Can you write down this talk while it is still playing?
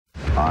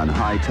on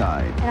High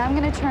Tide. And I'm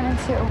gonna turn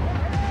into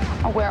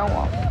a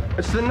werewolf.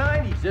 It's the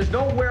 90s. There's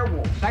no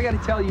werewolves. I gotta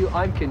tell you,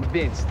 I'm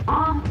convinced.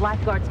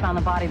 Lifeguards found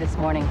the body this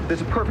morning. There's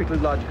a perfectly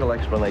logical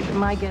explanation.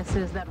 My guess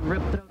is that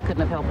rip throat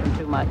couldn't have helped him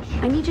too much.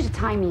 I need you to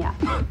tie me up.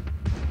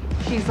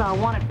 She's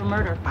wanted for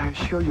murder. I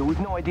assure you, we've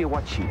no idea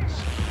what she is.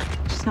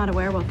 She's not a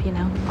werewolf, you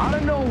know. Out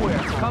of nowhere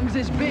comes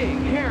this big,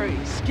 hairy,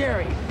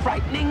 scary,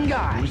 frightening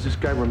guy. Who's this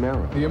guy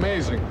Romero? The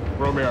amazing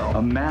Romero.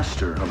 A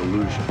master of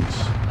illusions.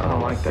 I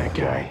don't like that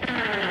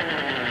guy.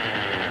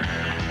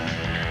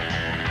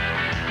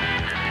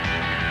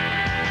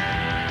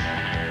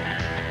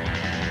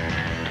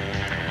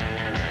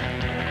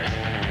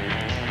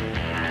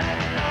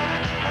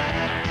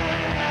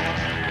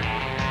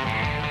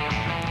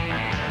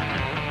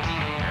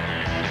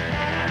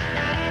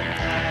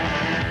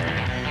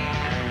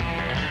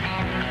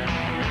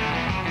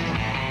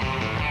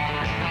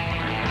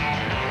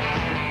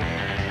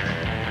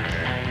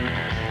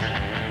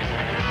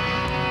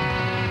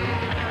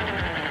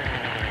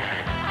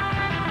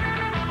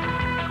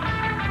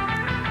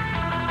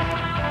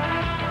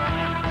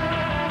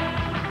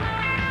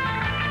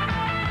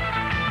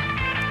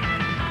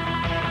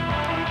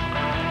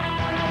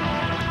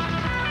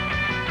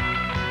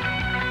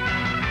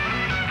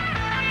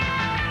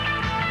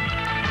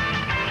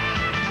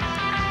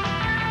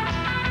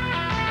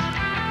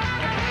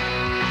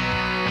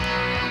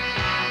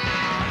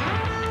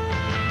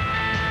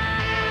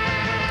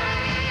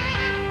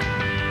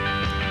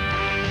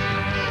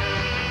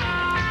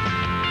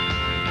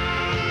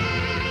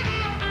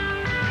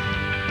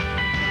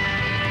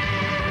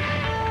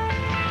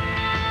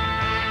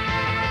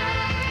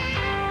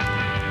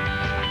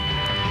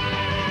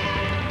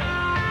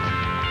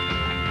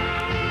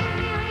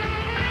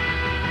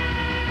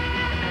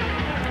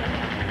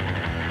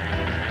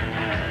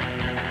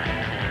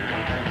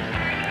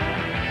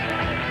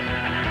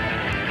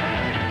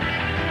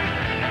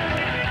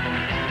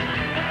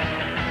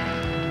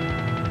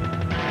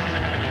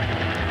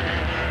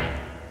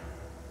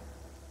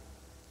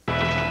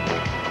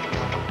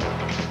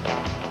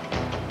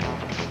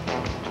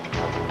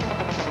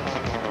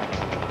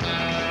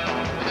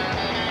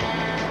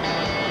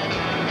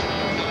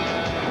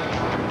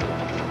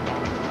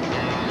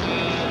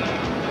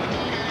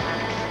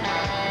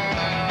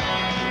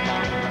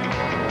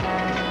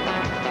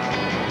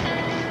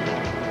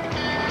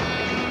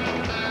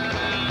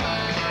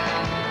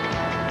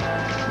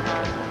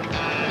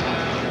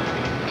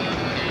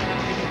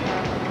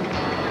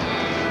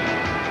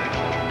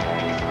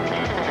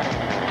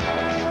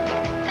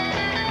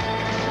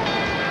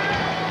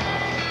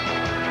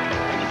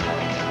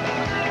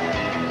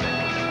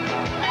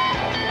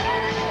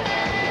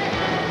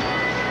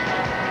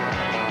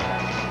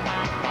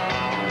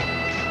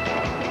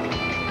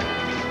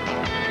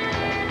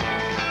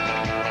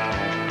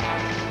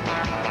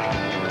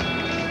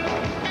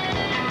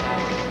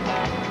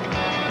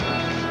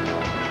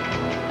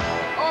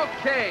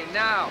 Okay,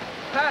 now,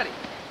 Patty,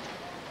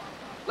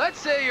 let's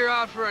say you're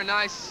out for a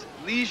nice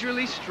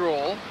leisurely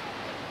stroll,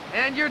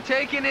 and you're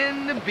taking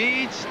in the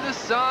beach, the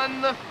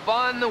sun, the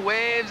fun, the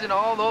waves, and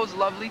all those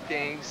lovely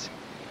things.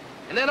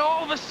 And then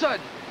all of a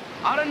sudden,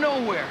 out of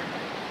nowhere,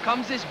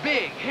 comes this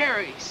big,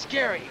 hairy,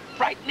 scary,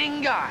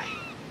 frightening guy.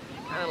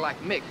 Kind of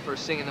like Mick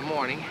first thing in the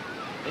morning.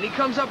 And he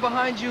comes up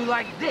behind you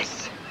like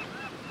this.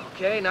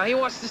 Okay, now he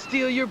wants to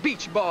steal your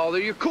beach ball or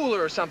your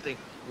cooler or something.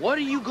 What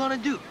are you gonna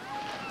do?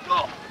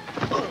 Oh.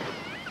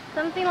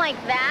 Something like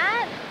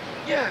that?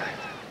 Yeah,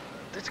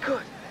 that's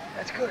good.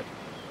 That's good.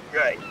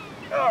 Right.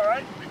 All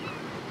right.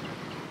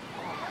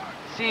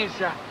 Seems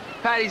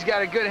Patty's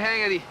got a good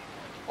hang of the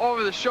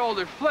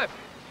over-the-shoulder flip.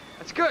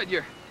 That's good.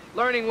 You're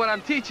learning what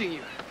I'm teaching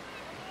you.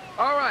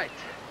 All right.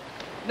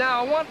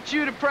 Now, I want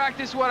you to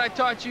practice what I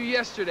taught you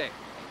yesterday.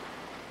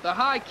 The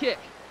high kick.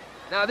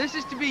 Now, this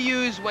is to be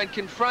used when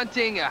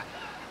confronting a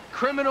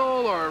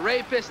criminal or a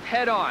rapist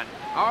head-on.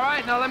 All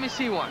right? Now, let me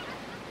see one.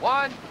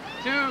 1,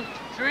 2,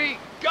 3,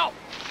 go!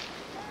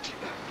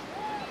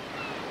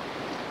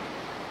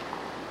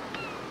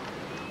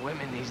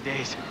 Women these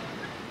days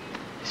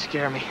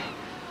scare me.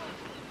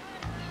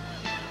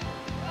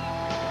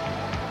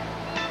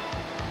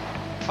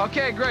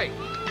 Okay, great.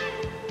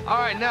 All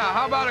right, now,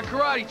 how about a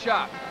karate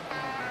chop?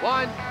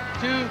 1,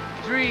 2,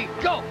 3,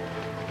 go!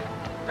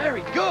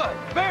 Very good.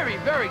 Very,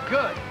 very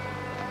good.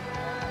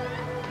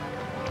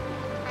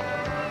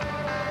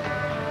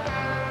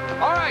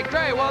 All right,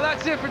 great. Well,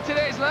 that's it for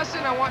today's lesson.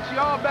 I want you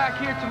all back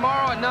here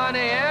tomorrow at 9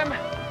 a.m.,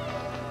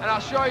 and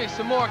I'll show you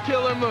some more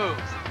killer moves.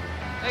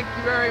 Thank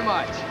you very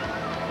much.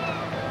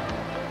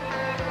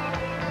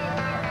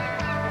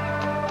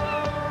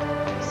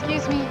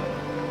 Excuse me.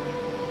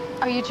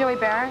 Are you Joey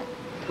Barrett?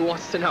 Who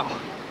wants to know?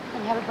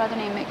 And you have a brother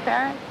named Mick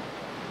Barrett?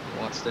 Who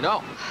wants to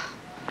know?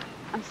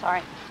 I'm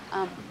sorry.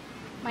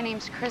 My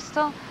name's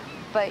Crystal,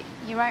 but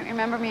you might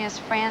remember me as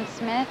Fran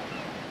Smith.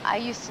 I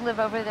used to live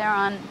over there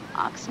on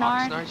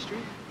Oxnard. Oxnard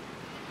Street?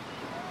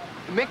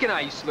 Mick and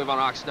I used to live on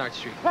Oxnard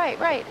Street. Right,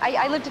 right.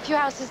 I lived a few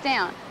houses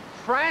down.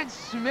 Fran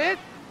Smith?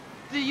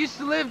 That used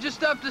to live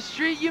just up the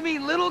street? You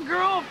mean little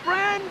girl,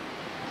 Fran?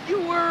 You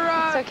were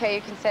okay.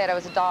 You can say it. I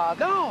was a dog.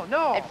 No,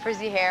 no. I had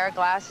frizzy hair,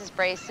 glasses,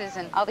 braces,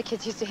 and all the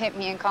kids used to hit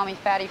me and call me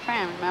Fatty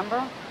Fran,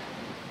 remember?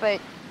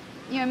 But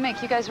you and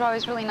Mick, you guys were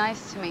always really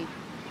nice to me.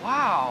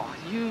 Wow,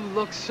 you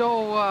look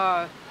so,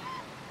 well...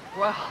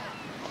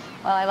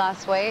 Well, I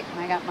lost weight, and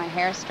I got my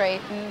hair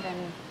straightened,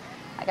 and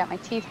I got my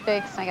teeth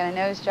fixed, and I got a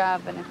nose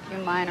job, and a few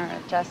minor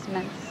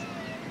adjustments.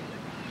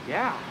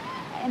 Yeah.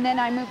 And then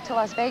I moved to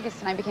Las Vegas,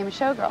 and I became a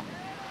showgirl.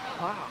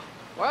 Wow.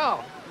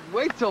 Well,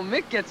 wait till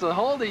Mick gets a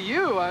hold of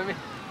you. I mean,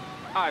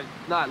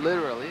 not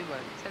literally, but...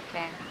 It's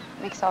okay.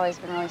 Mick's always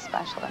been really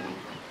special to me.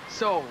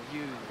 So,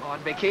 you on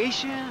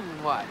vacation,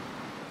 and what?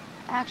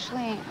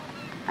 Actually,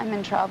 I'm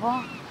in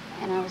trouble,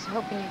 and I was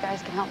hoping you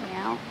guys could help me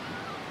out.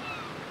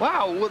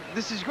 Wow, well,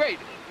 this is great.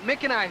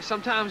 Mick and I,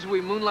 sometimes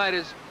we moonlight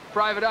as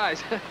private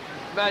eyes.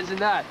 Imagine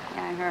that.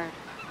 Yeah, I heard.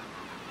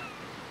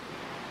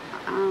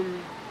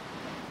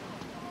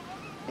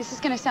 This is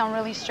gonna sound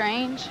really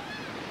strange.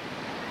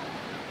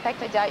 In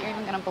fact, I doubt you're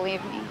even gonna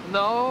believe me.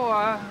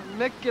 No,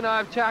 Mick and I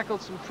have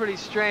tackled some pretty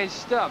strange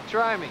stuff.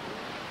 Try me.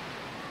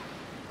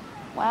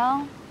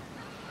 Well,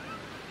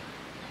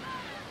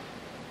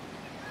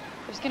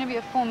 there's gonna be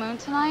a full moon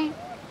tonight,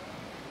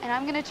 and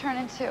I'm gonna turn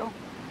into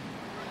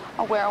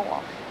a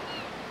werewolf.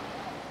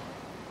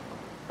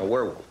 A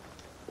werewolf?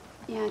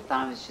 Yeah, I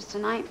thought it was just a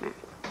nightmare.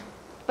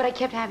 But I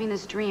kept having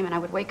this dream, and I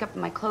would wake up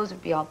and my clothes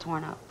would be all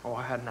torn up. Oh,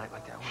 I had a night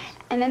like that once.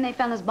 And then they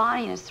found this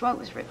body and his throat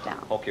was ripped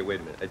out. Okay,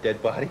 wait a minute. A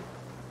dead body?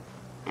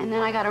 And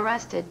then I got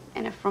arrested,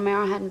 and if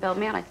Romero hadn't bailed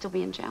me out, I'd still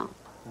be in jail.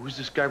 Who's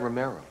this guy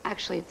Romero?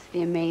 Actually, it's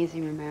the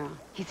amazing Romero.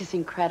 He's this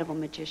incredible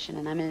magician,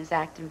 and I'm in his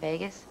act in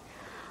Vegas.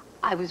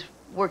 I was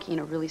working in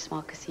a really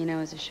small casino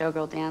as a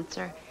showgirl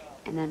dancer,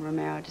 and then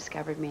Romero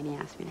discovered me, and he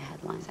asked me to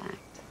headline his act.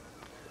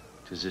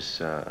 Does this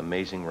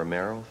amazing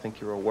Romero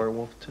think you're a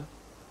werewolf, too?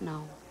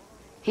 No.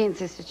 He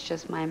insists it's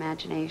just my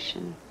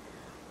imagination.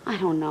 I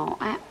don't know.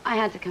 I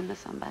had to come to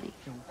somebody.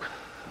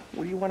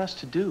 What do you want us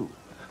to do?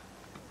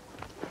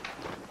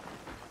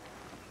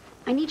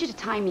 I need you to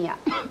tie me up.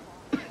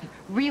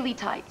 Really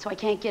tight, so I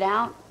can't get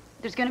out.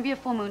 There's gonna be a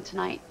full moon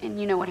tonight, and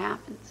you know what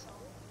happens.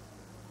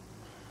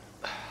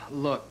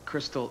 Look,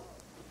 Crystal,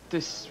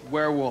 this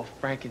werewolf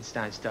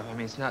Frankenstein stuff, I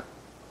mean, it's not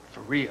for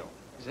real,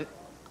 is it?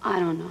 I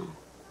don't know.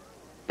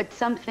 But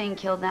something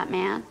killed that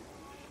man.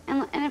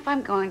 And if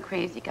I'm going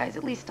crazy, guys,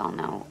 at least I'll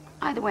know.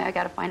 Either way, I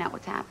gotta find out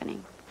what's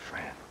happening.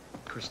 Fran,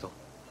 Crystal.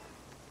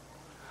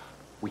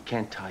 we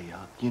can't tie you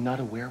up. You're not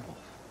a werewolf.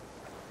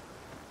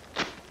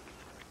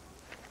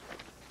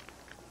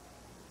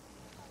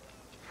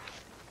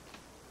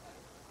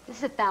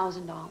 This is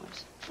 $1,000.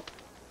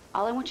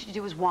 All I want you to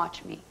do is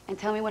watch me and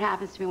tell me what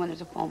happens to me when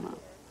there's a full moon.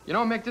 You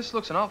know, Mick, this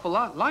looks an awful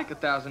lot like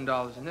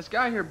 $1,000, and this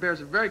guy here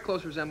bears a very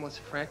close resemblance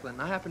to Franklin,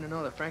 and I happen to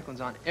know that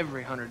Franklin's on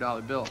every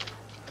 $100 bill.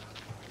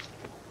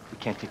 We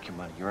can't take your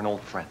money. You're an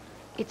old friend.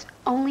 It's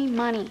only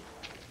money.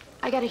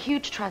 I got a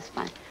huge trust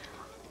fund.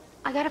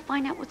 I gotta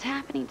find out what's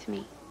happening to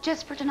me.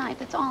 Just for tonight,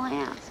 that's all I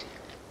ask.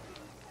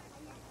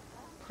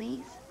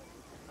 Please?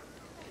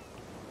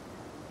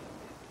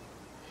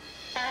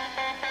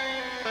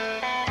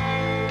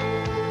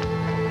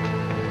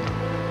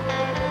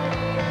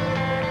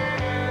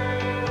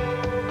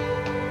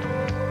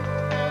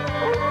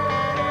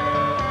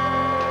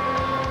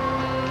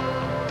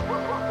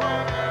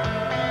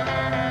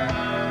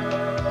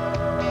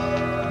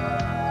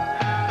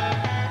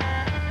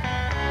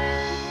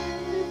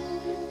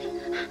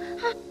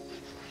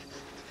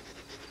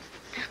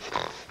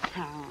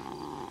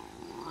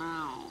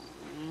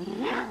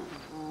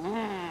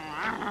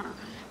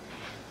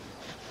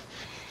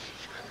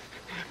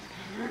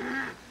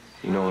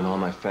 You know, in all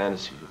my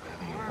fantasies of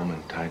having a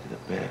woman tied to the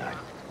bed, I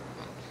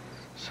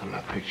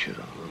somehow pictured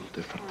it a little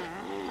differently.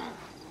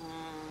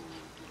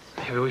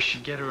 Maybe we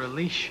should get her a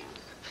leash.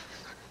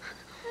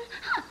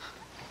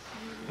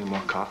 Any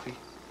more coffee?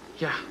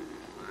 Yeah,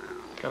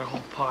 got a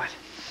whole pot.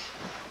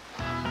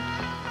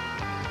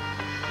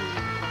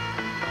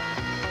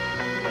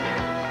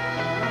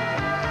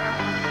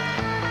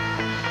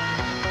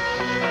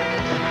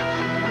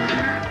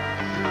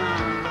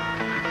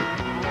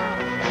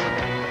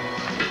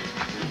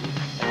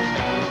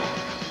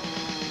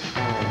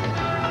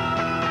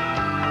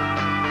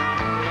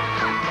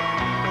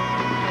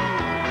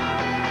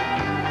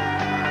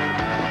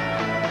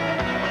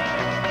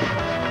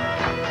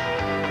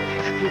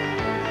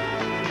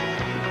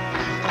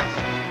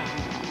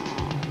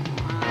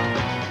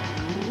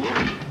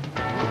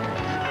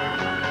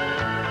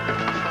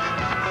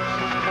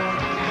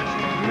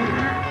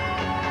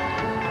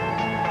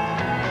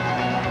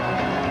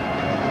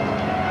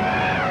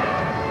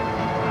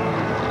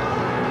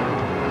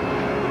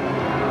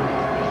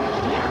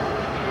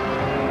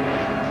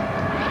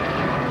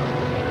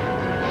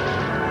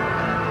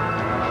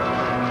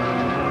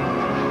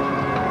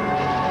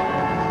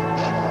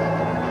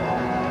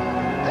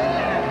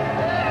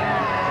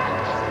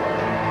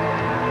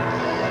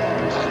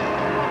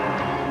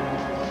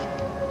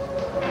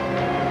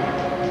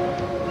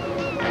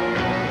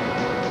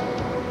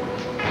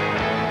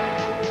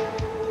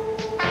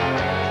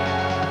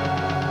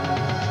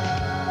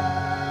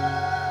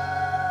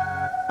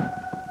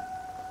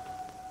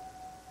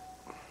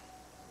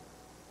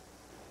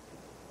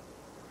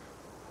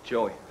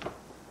 Joey.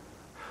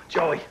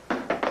 Joey!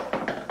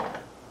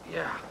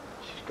 Yeah.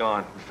 She's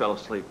gone. We fell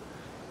asleep.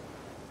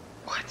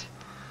 What?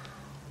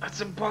 That's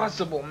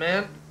impossible,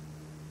 man.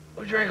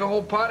 We drank a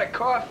whole pot of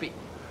coffee.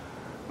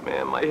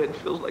 Man, my head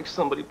feels like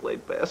somebody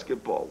played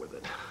basketball with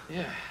it.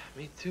 Yeah,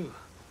 me too. You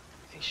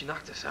think she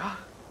knocked us out?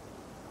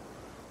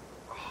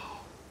 Oh,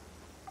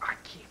 I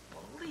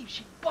can't believe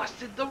she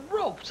busted the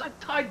ropes. I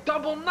tied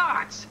double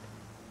knots.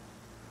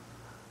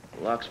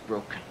 The lock's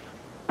broken.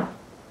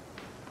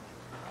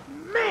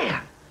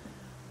 Man,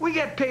 we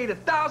get paid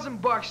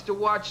 $1,000 to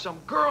watch some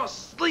girl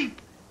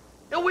sleep,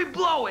 and we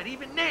blow it.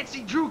 Even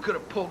Nancy Drew could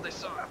have pulled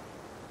this off.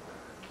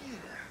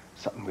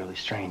 Something really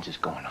strange is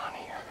going on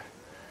here.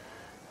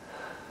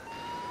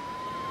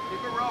 Keep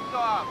it roped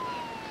off.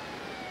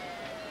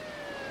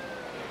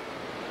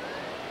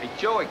 Hey,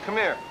 Joey, come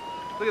here.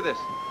 Look at this.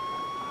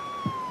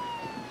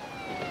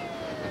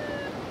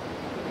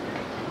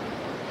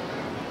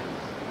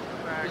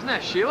 Isn't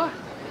that Sheila?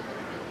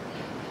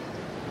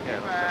 Yeah,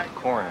 it looks like a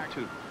coroner,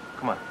 too.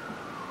 Come on.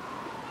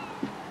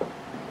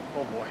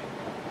 Oh, boy.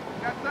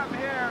 Got something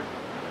here.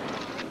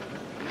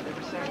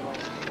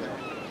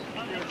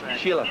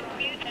 Sheila,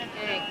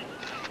 Hey.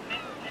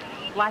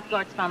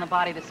 Blackguards found the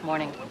body this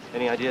morning.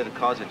 any idea the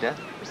cause of death?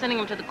 We're sending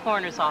him to the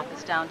coroner's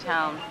office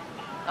downtown.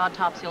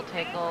 Autopsy will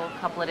take a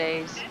couple of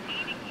days.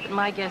 But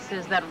my guess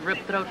is that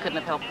ripped throat couldn't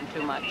have helped him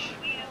too much.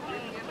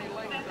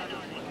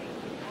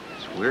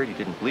 It's weird he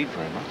didn't bleed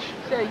very much.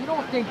 Say, you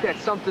don't think that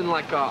something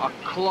like a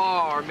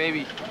claw or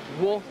maybe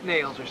wolf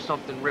nails or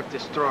something ripped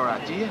his throat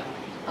out, do you?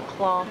 A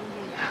claw.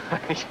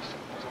 Just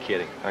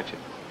kidding, aren't you?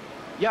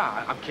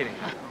 Yeah, I'm kidding.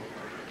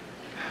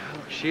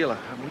 Sheila,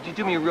 would you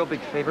do me a real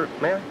big favor,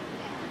 ma'am?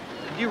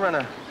 Could you run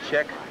a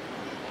check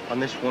on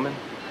this woman?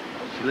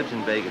 She lives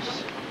in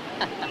Vegas.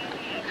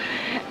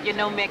 You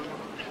know, Mick,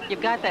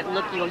 you've got that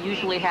look you'll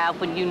usually have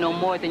when you know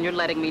more than you're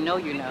letting me know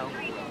you know.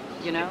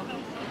 You know?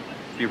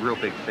 Be a real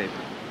big favor.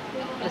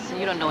 Listen,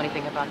 you don't know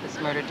anything about this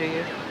murder, do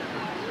you?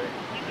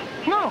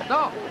 No,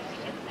 no.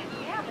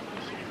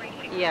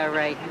 Yeah,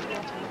 right.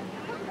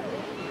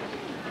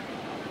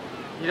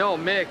 You know,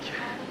 Mick,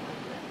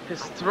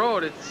 his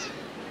throat, it's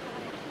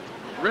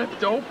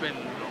ripped open.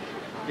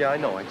 Yeah, I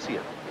know, I see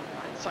it.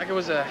 It's like it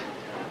was a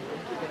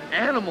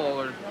animal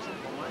or...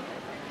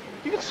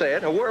 You can say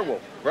it, a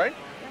werewolf, right?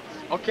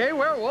 Okay,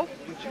 werewolf.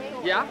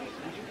 Yeah.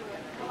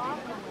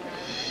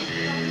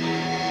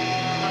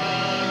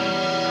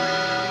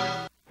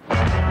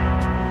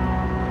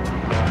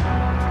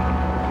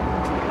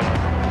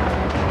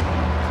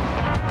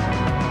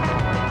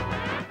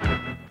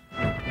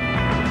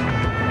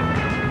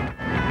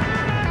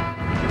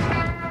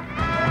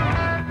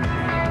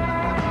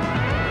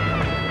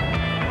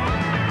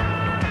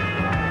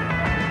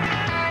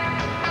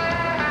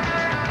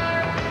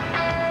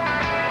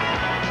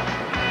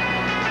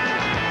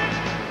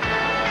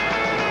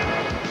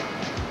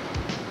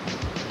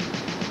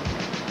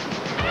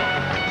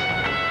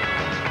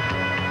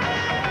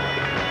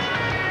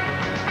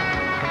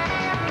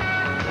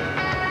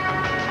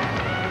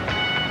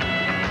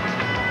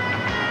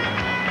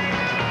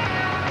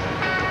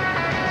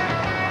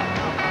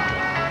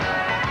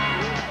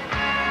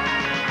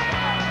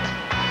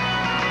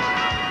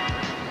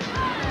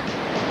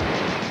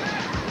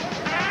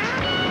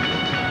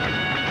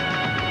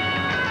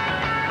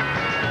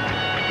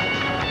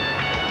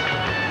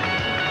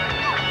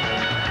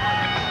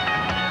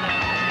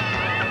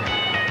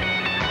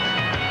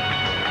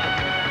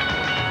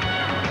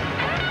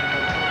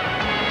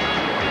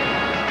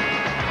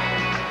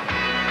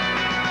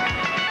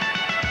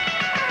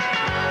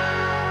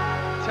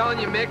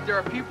 You, Mick, there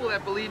are people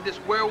that believe this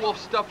werewolf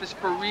stuff is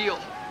for real.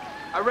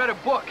 I read a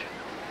book.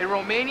 In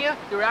Romania,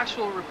 there are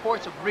actual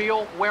reports of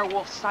real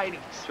werewolf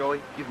sightings.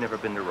 Joey, you've never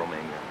been to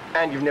Romania.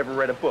 And you've never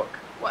read a book.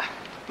 What?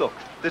 Look,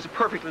 there's a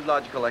perfectly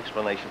logical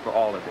explanation for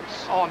all of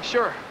this. Oh, I'm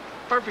sure.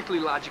 Perfectly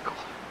logical.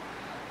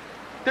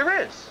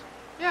 There is.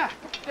 Yeah,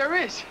 there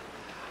is.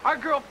 Our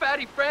girl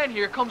Fatty Fran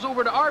here comes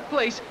over to our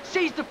place,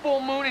 sees the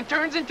full moon, and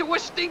turns into a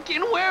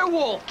stinking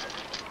werewolf.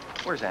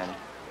 Where's Annie?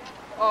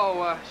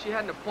 Oh, she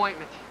had an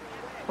appointment.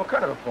 What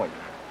kind of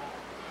appointment?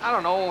 I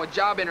don't know, a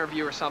job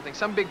interview or something.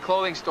 Some big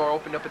clothing store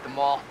opened up at the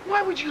mall.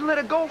 Why would you let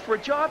her go for a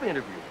job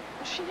interview?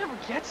 Well, she never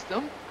gets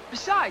them.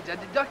 Besides, I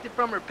deduct it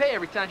from her pay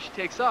every time she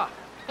takes off.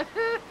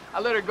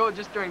 I let her go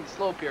just during the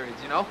slow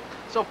periods, you know?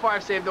 So far,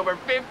 I've saved over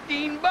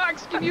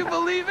 $15. Can you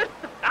believe it?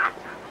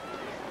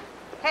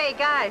 Hey,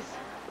 guys.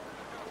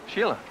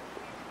 Sheila.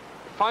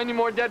 Find any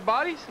more dead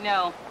bodies?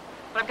 No,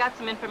 but I've got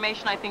some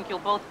information I think you'll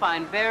both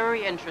find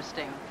very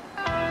interesting.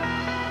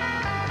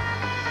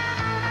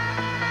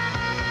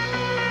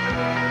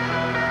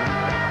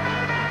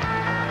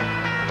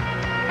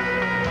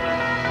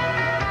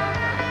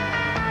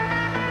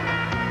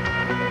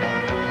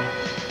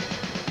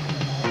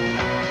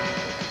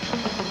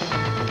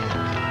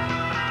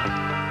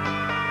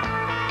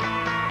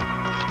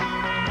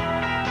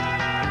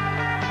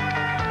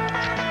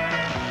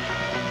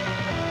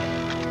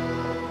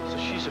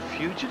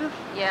 Fugitive?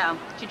 Yeah,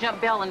 she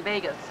jumped bail in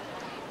Vegas.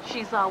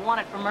 She's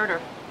wanted for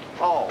murder.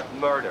 Oh,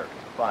 murder.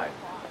 Fine.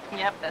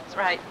 Yep, that's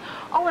right.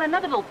 Oh, and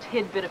another little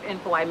tidbit of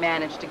info I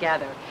managed to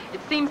gather. It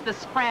seems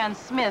this Fran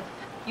Smith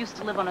used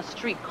to live on a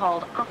street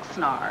called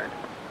Oxnard.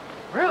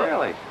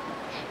 Really?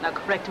 Now,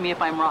 correct me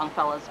if I'm wrong,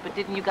 fellas, but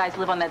didn't you guys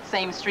live on that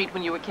same street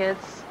when you were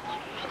kids?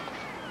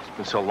 It's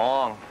been so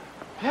long.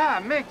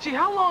 Yeah, Mick, gee,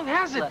 how long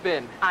has it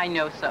been? I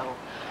know so.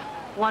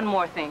 One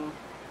more thing.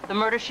 The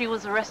murder she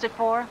was arrested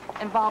for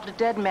involved a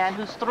dead man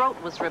whose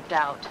throat was ripped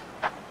out.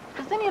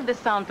 Does any of this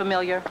sound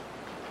familiar?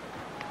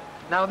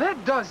 Now,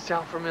 that does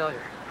sound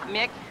familiar.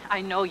 Mick,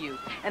 I know you,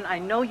 and I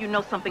know you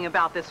know something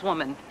about this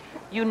woman.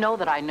 You know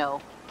that I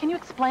know. Can you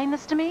explain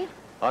this to me?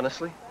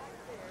 Honestly?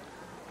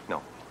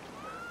 No.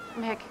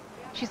 Mick,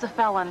 she's a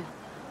felon.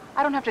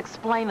 I don't have to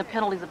explain the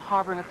penalties of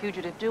harboring a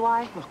fugitive, do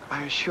I? Look,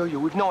 I assure you,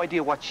 we've no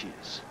idea what she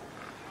is.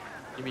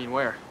 You mean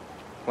where?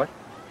 What?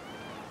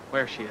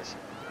 Where she is.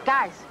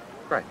 Guys.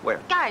 Right, where?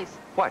 Guys.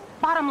 What?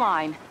 Bottom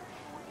line.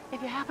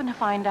 If you happen to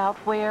find out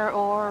where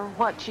or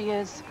what she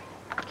is,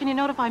 can you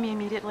notify me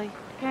immediately,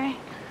 okay?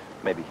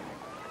 Maybe.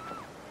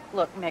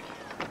 Look, Mick,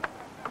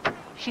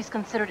 she's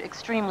considered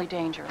extremely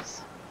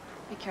dangerous.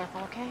 Be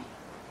careful, okay?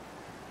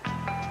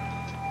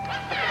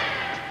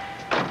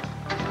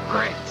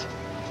 Great.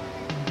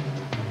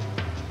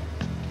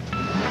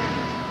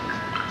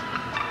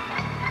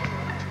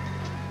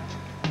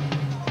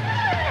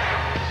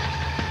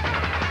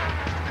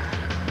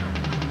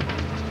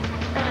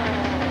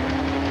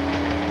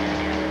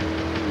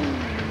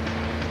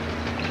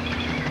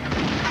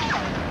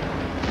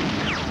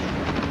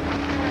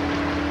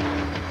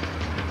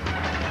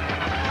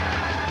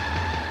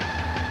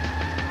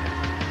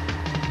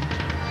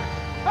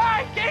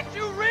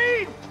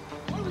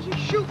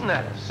 Shooting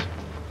at us.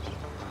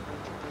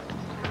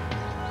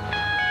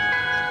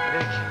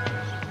 Nick,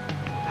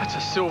 that's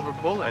a silver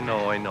bullet. I know.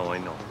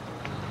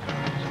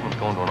 Someone's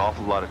going to an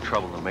awful lot of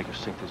trouble to make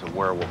us think there's a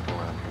werewolf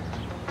around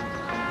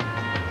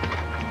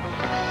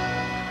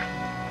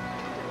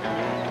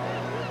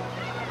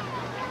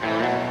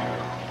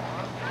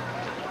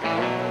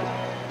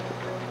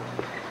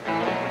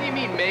What do you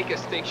mean make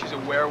us think she's a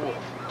werewolf?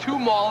 2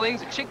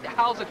 maulings, a chick that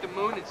howls like the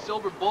moon, and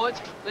silver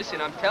bullets? Listen,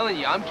 I'm telling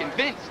you, I'm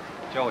convinced.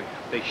 Joey,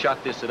 they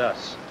shot this at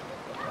us.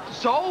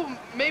 So,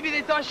 maybe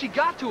they thought she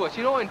got to us,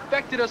 you know,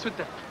 infected us with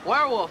the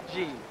werewolf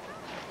gene.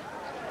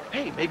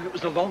 Hey, maybe it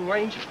was the Lone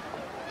Ranger.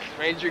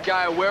 Ranger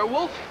guy a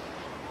werewolf?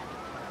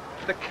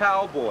 The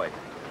cowboy.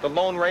 The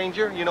Lone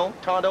Ranger, you know,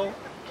 Tonto,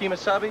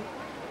 Kemosabe.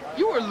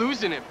 You were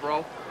losing it,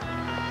 bro.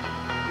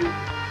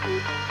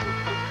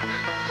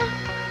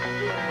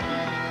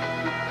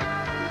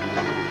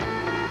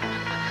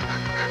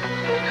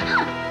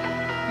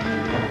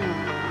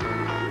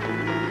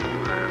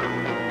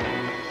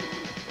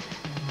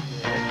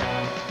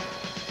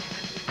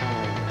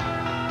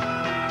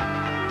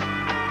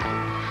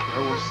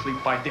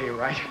 Sleep by day,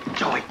 right?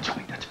 Joey,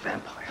 that's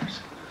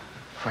vampires.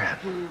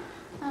 Fran.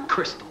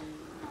 Crystal.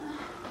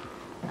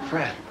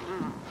 Fran.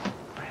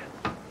 Fran,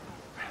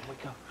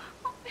 wake up.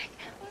 Oh, Mick,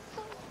 I'm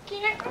so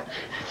scared.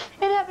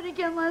 It happened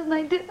again last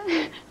night, didn't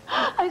it?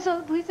 I saw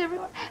the police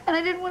everywhere, and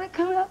I didn't want to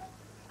come out.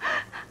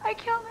 I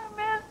killed that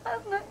man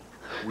last night.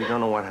 We don't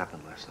know what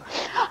happened last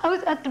night. I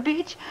was at the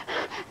beach,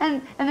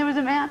 and there was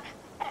a man,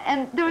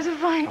 and there was a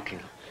fight. Okay,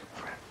 look,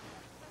 Fran.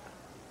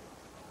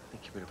 I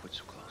think you better put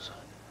some clothes on.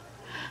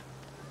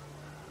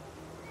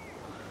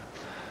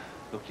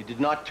 Look, you did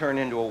not turn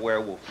into a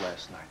werewolf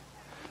last night.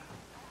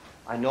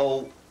 I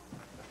know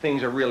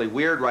things are really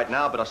weird right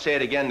now, but I'll say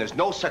it again, there's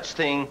no such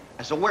thing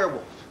as a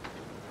werewolf.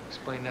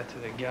 Explain that to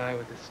the guy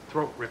with his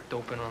throat ripped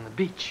open on the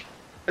beach.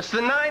 It's the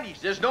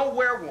 90s. There's no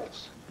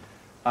werewolves.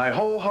 I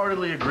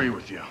wholeheartedly agree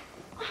with you.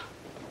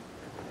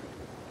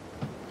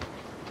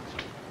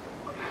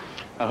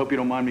 I hope you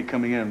don't mind me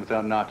coming in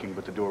without knocking,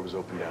 but the door was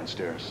open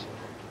downstairs.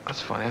 That's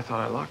funny. I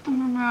thought I locked it. Oh,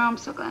 no, I'm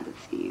so glad to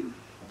see you.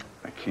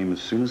 I came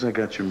as soon as I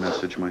got your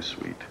message, my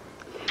sweet.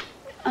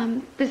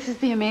 This is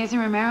the amazing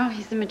Romero.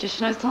 He's the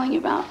magician I was telling you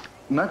about.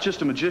 Not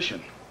just a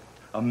magician,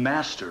 a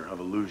master of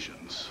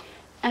illusions.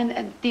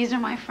 And these are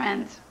my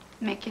friends,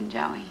 Mick and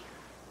Joey.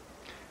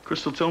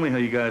 Crystal, tell me how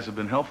you guys have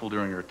been helpful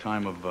during her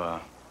time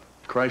of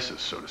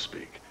crisis, so to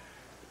speak.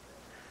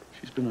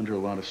 She's been under a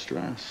lot of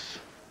stress.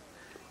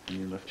 And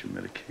you left your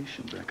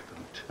medication back at the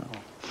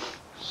hotel.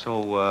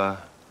 So,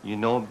 you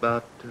know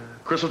about...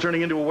 Crystal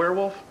turning into a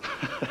werewolf?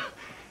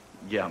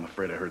 Yeah, I'm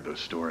afraid I heard those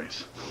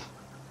stories.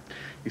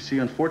 You see,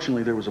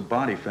 unfortunately, there was a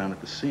body found at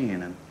the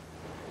scene, and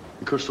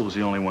Crystal was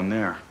the only one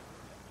there.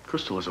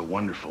 Crystal is a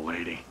wonderful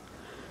lady.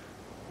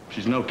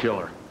 She's no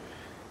killer,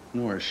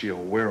 nor is she a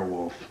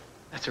werewolf.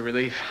 That's a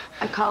relief.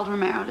 I called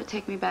Romero to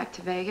take me back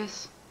to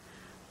Vegas.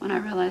 When I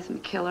realized I'm a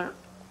killer,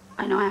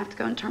 I know I have to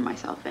go and turn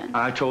myself in.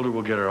 I told her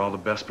we'll get her all the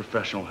best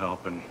professional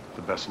help and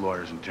the best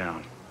lawyers in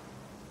town.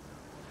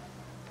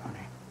 Honey,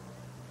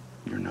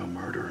 you're no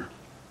murderer.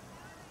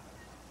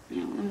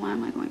 You know, then why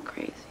am I going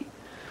crazy?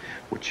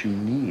 What you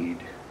need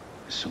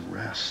is some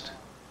rest.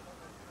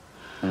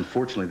 And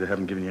unfortunately, they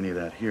haven't given you any of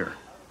that here.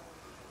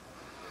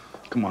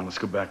 Come on, let's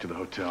go back to the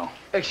hotel.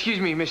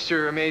 Excuse me,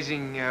 Mr.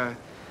 Amazing,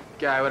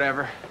 guy,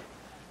 whatever.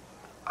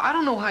 I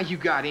don't know how you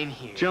got in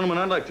here. Gentlemen,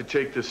 I'd like to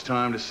take this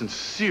time to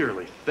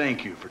sincerely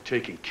thank you for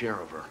taking care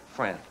of her.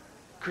 Fran,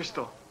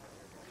 Crystal.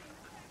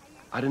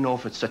 I don't know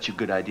if it's such a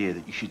good idea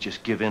that you should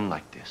just give in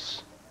like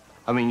this.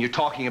 I mean, you're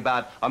talking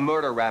about a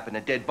murder rap and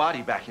a dead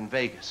body back in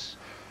Vegas.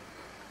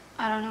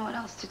 I don't know what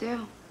else to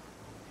do.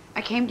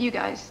 I came to you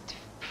guys to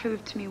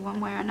prove to me one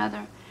way or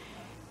another.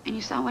 And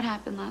you saw what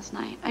happened last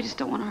night. I just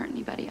don't want to hurt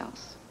anybody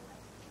else.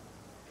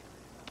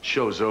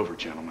 Show's over,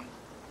 gentlemen.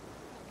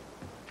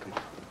 Come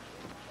on.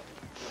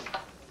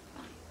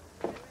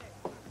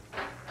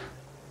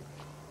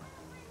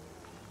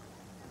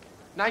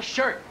 Nice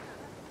shirt.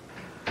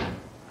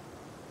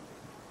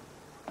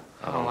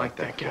 I don't like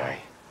that guy.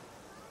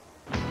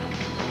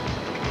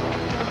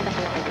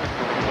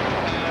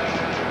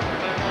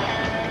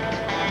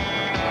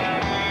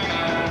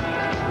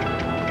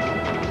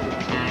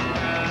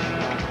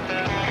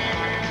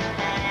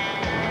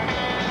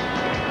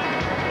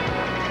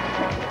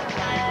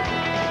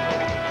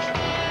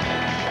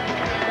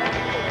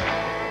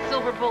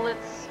 Silver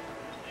bullets,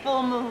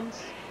 full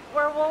moons,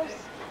 werewolves.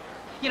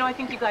 You know, I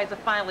think you guys have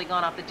finally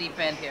gone off the deep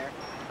end here.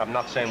 I'm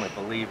not saying we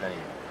believe any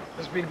of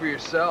it. Speak for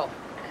yourself.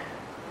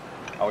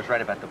 I was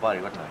right about the body,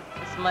 wasn't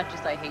I? As much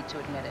as I hate to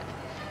admit it.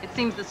 It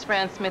seems this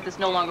Fran Smith is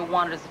no longer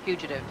wanted as a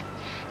fugitive.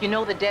 You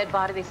know the dead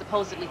body they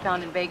supposedly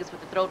found in Vegas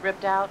with the throat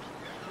ripped out?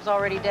 It was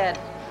already dead.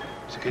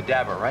 It's a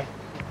cadaver, right?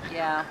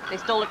 Yeah, they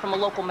stole it from a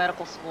local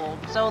medical school,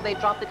 so they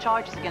dropped the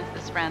charges against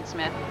this Fran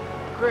Smith.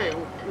 Great.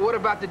 What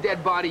about the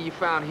dead body you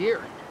found here?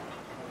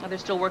 Well, they're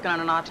still working on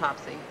an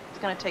autopsy. It's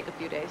gonna take a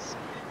few days.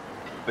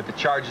 But the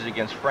charges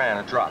against Fran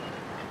are dropped.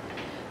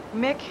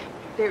 Mick,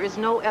 there is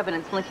no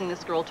evidence linking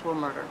this girl to a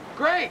murder.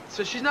 Great.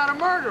 So she's not a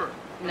murderer.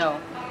 No.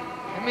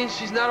 That means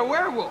she's not a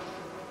werewolf.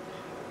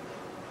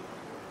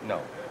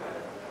 No.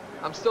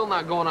 I'm still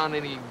not going on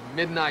any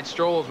midnight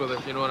strolls with her,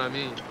 if you know what I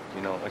mean.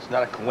 You know, it's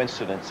not a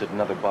coincidence that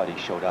another body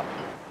showed up.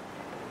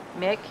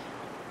 Mick,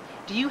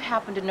 do you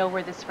happen to know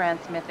where this Fran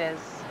Smith is?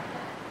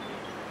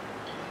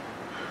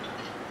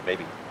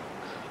 Maybe.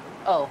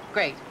 Oh,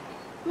 great.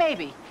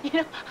 Maybe. You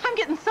know, I'm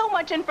getting so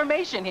much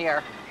information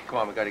here. Come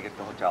on, we gotta get to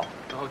the hotel.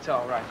 The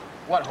hotel, right.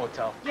 What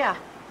hotel? Yeah,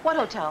 what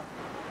hotel?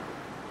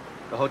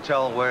 The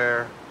hotel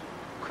where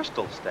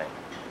Crystal's staying.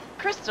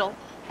 Crystal?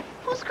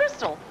 Who's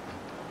Crystal?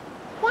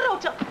 What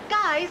hotel?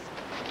 Guys!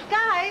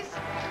 Guys!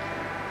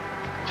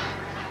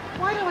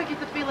 Why do I get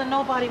the feeling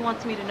nobody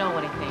wants me to know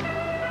anything?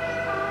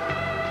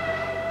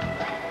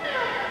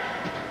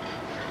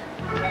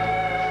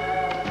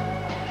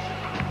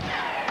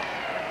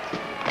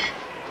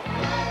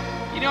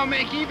 You know,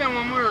 Mick, even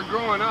when we were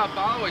growing up,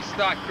 I always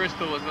thought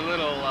Crystal was a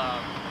little,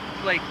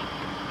 flaky.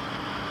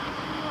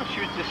 Oh,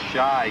 she was just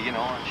shy, you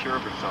know, unsure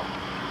of herself.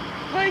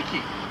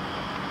 Flaky?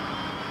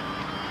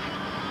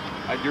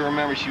 I do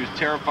remember she was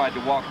terrified to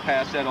walk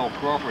past that old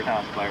Crawford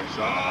house by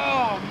herself.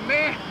 Oh,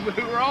 man,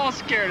 we were all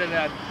scared of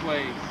that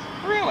place.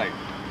 Really?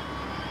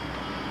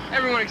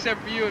 Everyone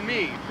except for you and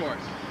me, of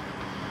course.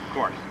 Of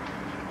course.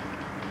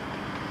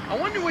 I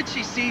wonder what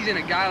she sees in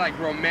a guy like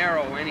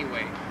Romero,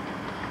 anyway.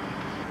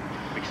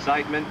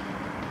 Excitement,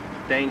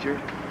 danger,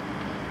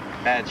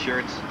 bad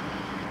shirts.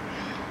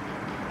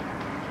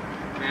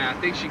 Man, I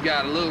think she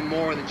got a little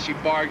more than she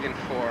bargained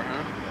for,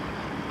 huh?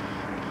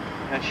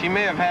 And she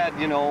may have had,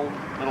 you know,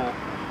 little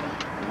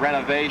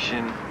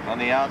renovation on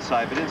the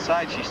outside, but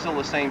inside she's still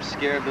the same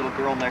scared little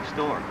girl next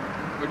door.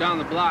 We're down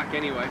the block,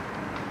 anyway.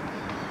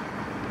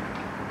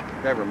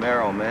 That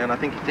Romero, man, I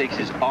think he takes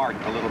his art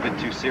a little bit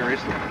too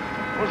seriously.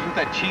 What was with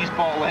that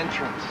cheeseball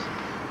entrance?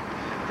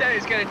 I tell you,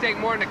 it's gonna take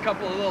more than a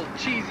couple of little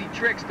cheesy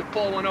tricks to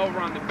pull one over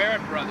on the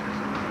Barrett brothers.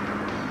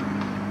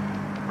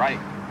 Right.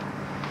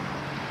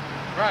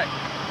 Right.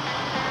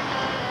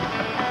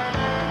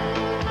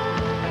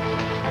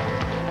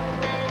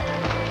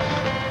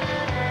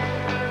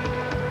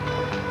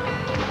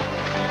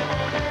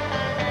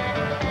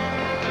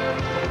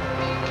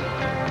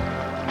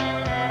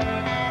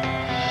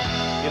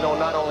 You know,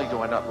 not only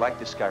do I not like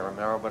this guy,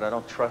 Romero, but I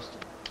don't trust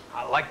him.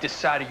 I like this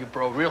side of you,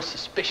 bro. Real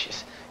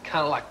suspicious.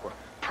 Kind of like we're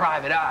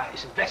private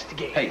eyes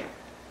investigating. Hey,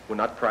 we're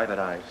not private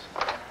eyes.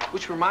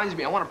 Which reminds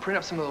me, I want to print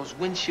up some of those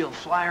windshield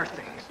flyer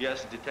things.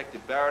 Yes,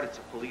 Detective Barrett, it's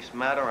a police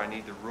matter. I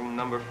need the room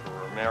number for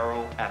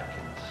Romero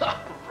Atkins. All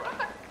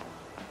right.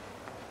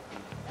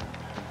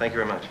 Thank you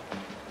very much.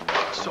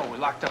 So we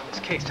locked down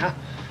this case, huh?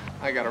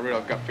 I got a real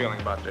gut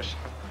feeling about this.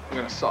 I'm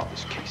gonna solve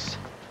this case.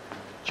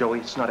 Joey,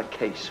 it's not a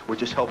case. We're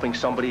just helping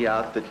somebody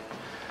out that,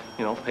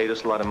 you know, paid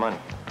us a lot of money.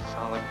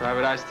 Sound like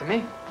private eyes to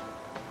me.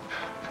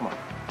 Come on.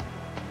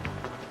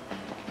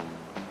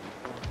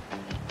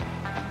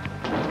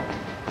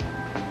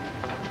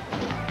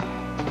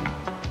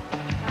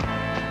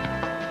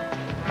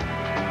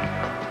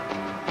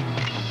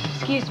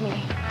 Excuse me.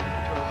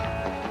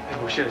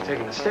 Maybe we should have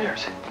taken the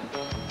stairs.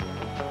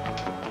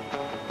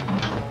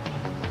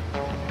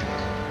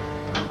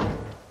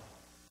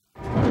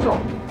 So,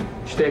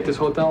 you stay at this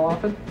hotel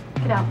often?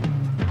 Get out.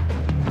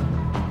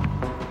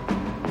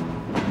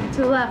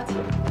 To the left.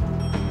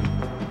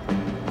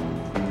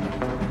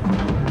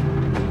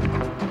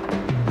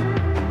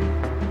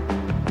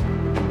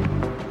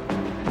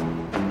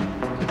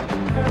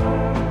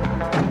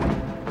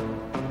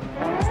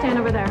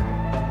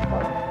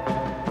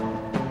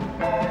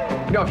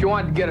 if you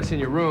wanted to get us in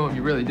your room,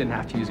 you really didn't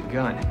have to use a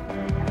gun.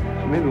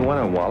 Maybe one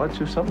of our wallets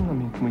or something? I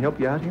mean, can we help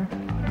you out here?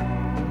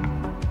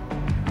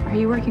 Are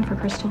you working for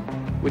Crystal?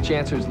 Which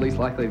answer is least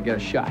likely to get a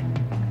shot?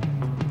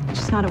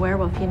 She's not a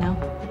werewolf, you know.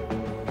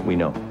 We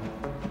know.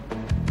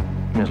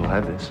 May as well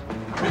have this.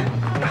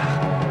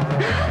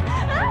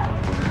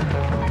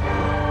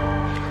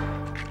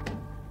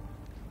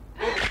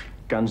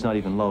 Gun's not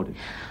even loaded.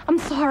 I'm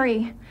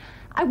sorry.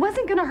 I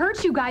wasn't gonna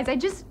hurt you guys. I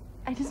just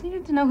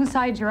needed to know whose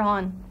side you're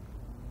on.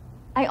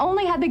 I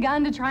only had the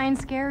gun to try and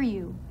scare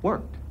you.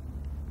 Worked.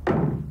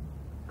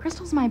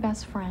 Crystal's my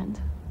best friend.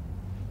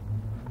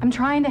 I'm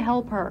trying to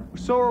help her.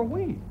 So are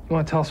we. You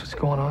want to tell us what's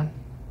going on?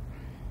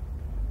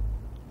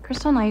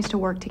 Crystal and I used to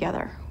work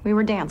together. We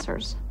were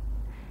dancers.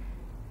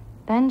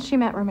 Then she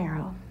met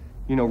Romero.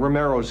 You know,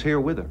 Romero's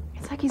here with her.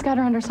 It's like he's got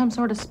her under some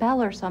sort of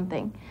spell or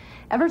something.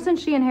 Ever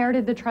since she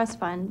inherited the trust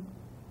fund,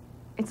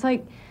 it's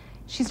like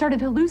she started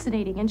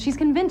hallucinating, and she's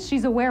convinced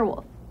she's a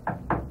werewolf.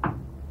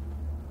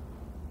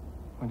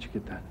 Why'd you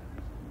get that?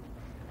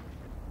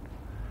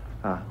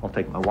 I'll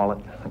take my wallet.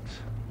 Thanks.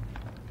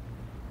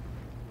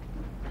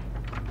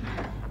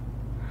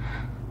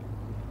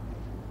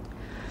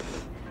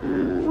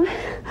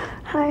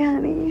 Hi,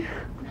 honey.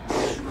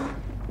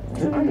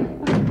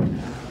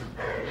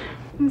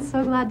 I'm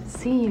so glad to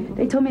see you.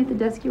 They told me at the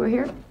desk you were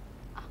here.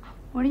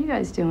 What are you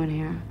guys doing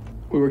here?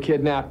 We were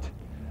kidnapped.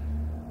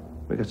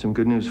 We got some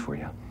good news for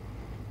you.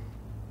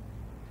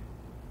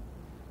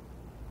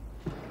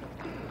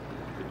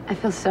 I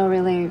feel so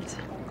relieved.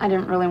 I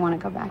didn't really want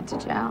to go back to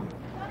jail.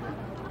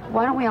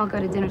 Why don't we all go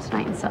to dinner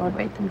tonight and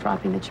celebrate them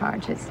dropping the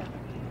charges?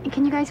 And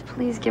can you guys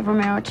please give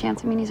Romero a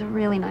chance? I mean, he's a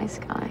really nice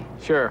guy.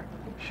 Sure.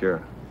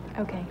 Sure.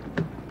 Okay.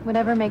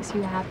 Whatever makes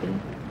you happy.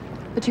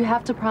 But you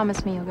have to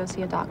promise me you'll go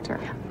see a doctor.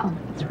 Oh,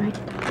 that's right.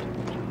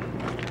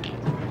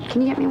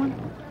 Can you get me one?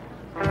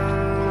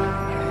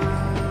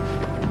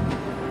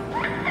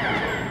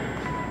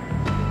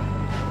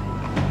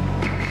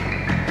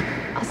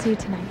 I'll see you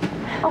tonight.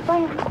 Oh,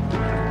 bye.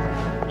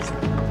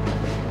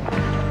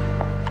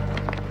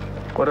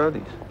 What are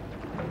these?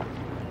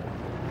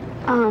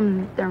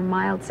 They're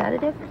mild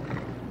sedative.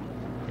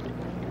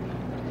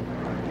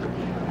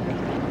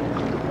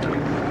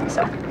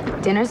 So,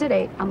 dinner's at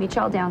 8. I'll meet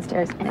y'all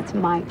downstairs, and it's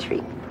my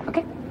treat.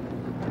 Okay?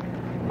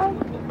 Bye.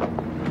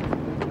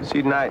 See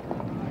you tonight.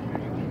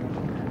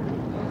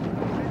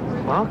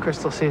 Well,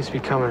 Crystal seems to be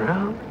coming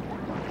around.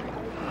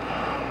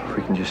 If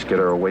we can just get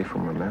her away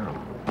from Romero.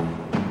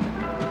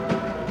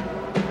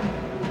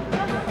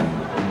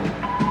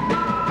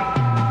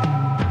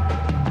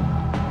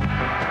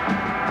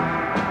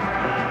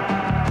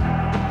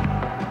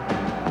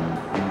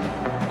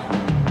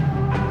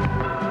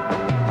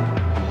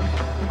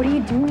 What are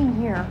you doing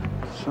here?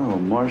 So,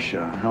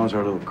 Marcia, how's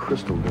our little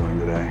Crystal doing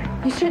today?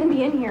 You shouldn't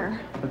be in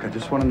here. Look, I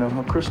just want to know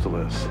how Crystal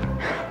is.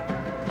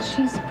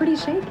 She's pretty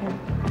shaken.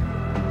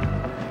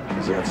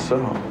 Is that so?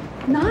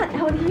 Not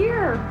out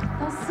here.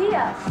 They'll see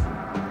us.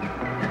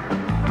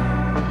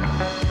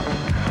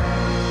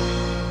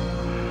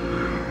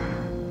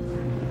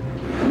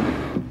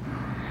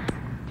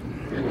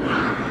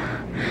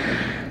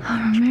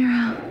 Oh,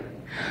 Romero.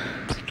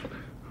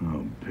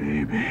 Oh,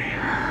 baby.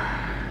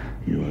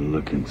 You are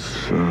looking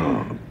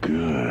so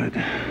good.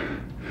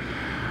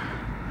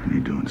 And you're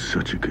doing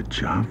such a good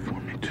job for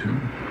me, too.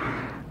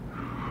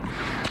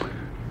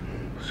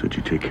 So did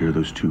you take care of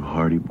those two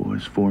Hardy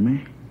boys for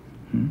me?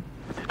 Hmm?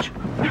 Did you?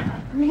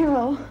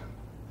 Ramiro,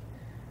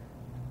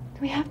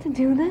 do we have to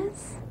do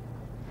this?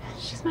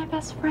 She's my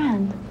best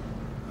friend.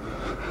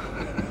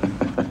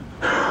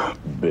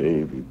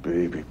 Baby,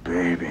 baby,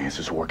 baby. This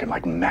is working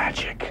like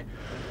magic.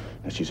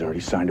 And she's already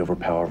signed over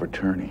power of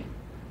attorney.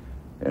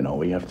 And all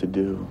we have to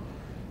do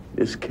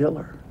is kill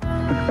her.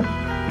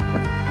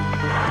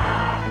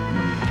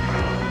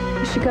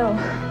 We should go.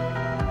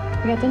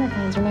 We got dinner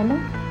plans, remember?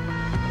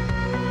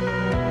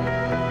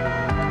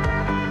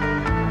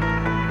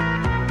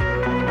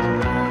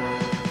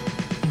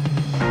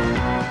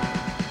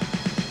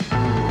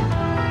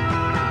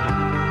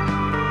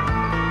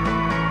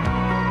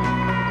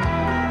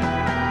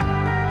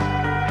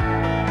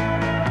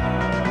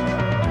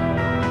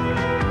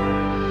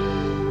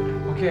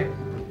 Okay.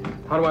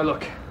 How do I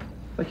look?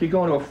 Like you're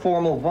going to a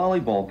formal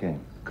volleyball game.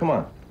 Come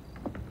on.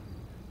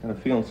 I have a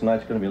feeling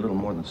tonight's going to be a little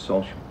more than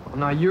social. Well,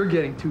 now you're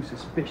getting too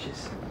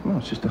suspicious. No,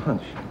 it's just a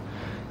hunch.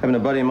 Having a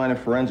buddy of mine in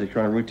forensics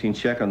run a routine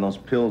check on those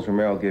pills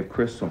Romero gave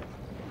Crystal.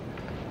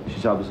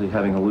 She's obviously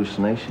having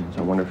hallucinations.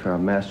 I wonder if our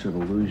master of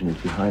illusion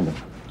is behind them.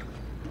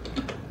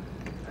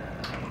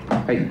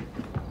 Hey,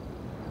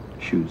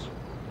 shoes.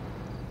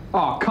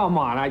 Oh, come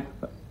on,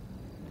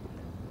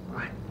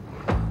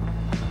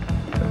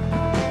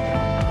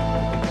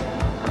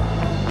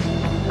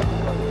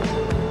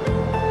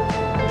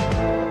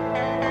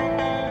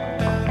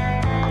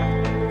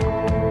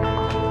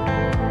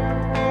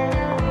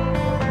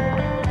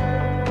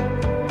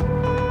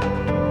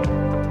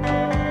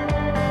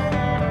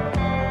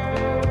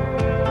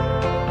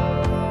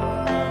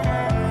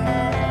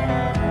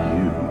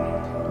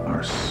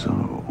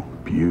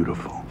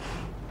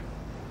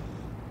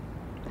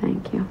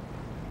 Thank you.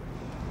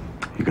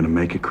 You're gonna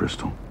make it,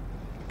 Crystal.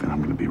 And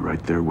I'm gonna be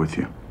right there with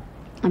you.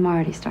 I'm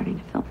already starting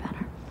to feel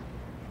better.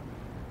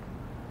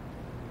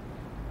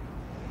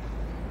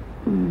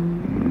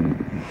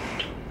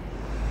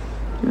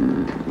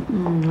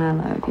 I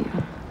love you.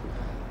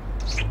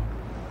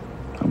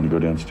 I'm gonna go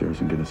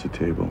downstairs and get us a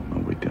table.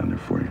 I'll wait down there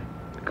for you.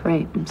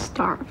 Great, I'm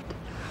starved.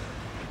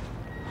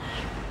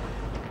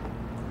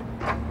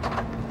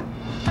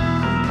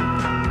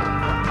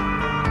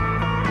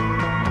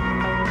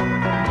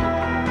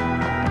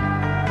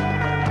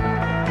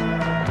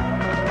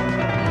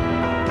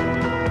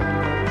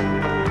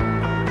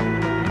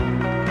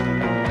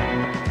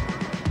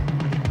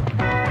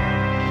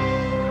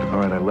 All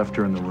right, I left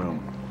her in the room.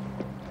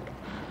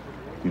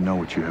 You know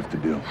what you have to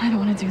do. I don't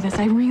want to do this.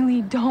 I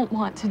really don't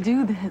want to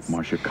do this.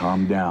 Marcia,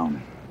 calm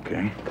down,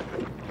 okay?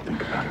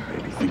 Think about it,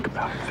 baby. Think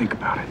about it. Think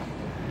about it.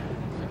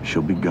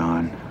 She'll be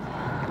gone,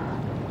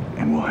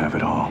 and we'll have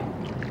it all.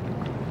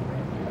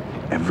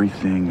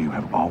 Everything you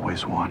have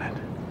always wanted.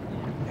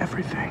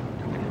 Everything.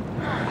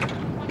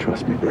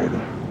 Trust me, baby.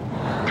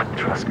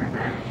 Trust me,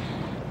 baby.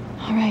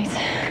 All right.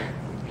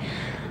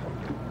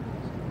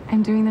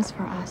 I'm doing this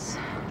for us.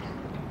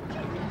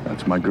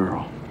 That's my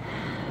girl.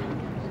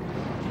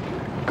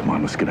 Come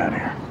on, let's get out of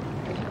here.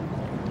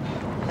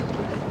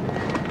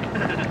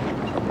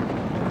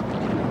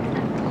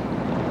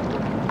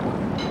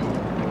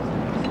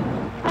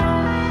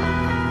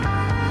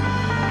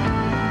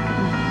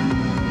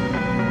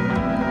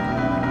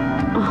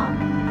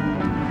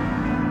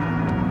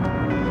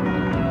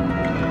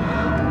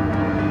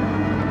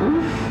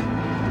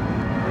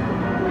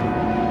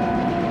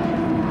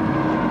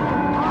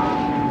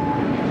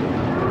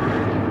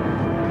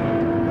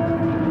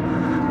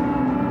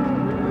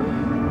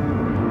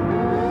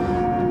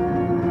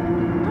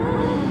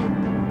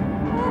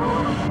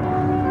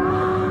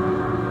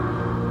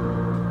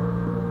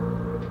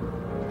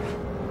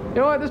 You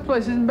know what? This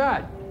place isn't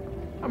bad.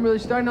 I'm really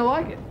starting to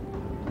like it.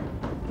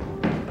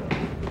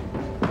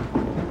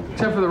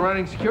 Except for the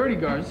running security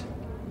guards.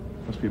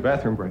 Must be a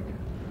bathroom break.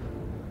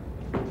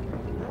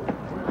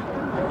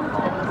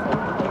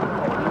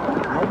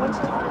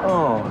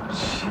 Oh,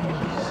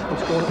 jeez.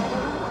 What's going on?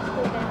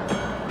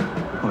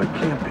 Oh, it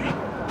can't be.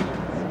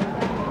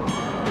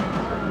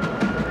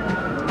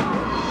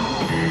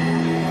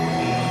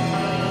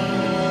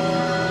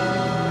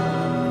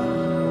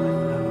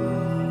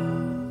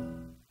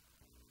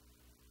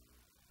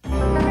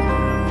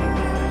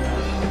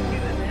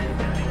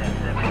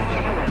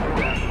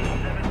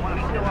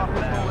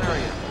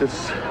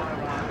 This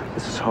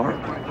is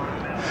horrible.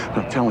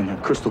 I'm telling you,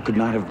 Crystal could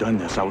not have done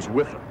this. I was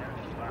with her.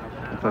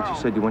 I thought you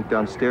said you went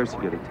downstairs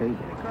to get a table.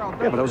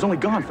 Yeah, but I was only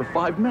gone for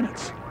 5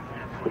 minutes.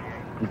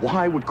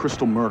 Why would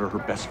Crystal murder her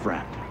best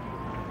friend?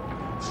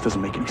 This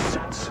doesn't make any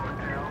sense.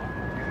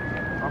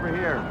 Over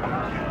here.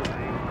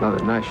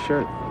 Another nice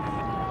shirt.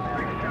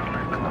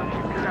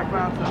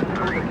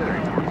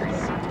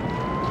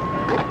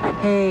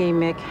 Hey,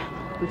 Mick.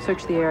 We've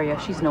searched the area.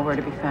 She's nowhere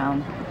to be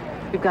found.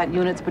 We've got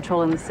units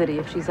patrolling the city.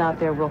 If she's out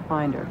there, we'll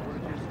find her.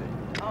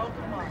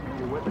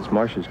 It's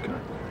Marcia's gun.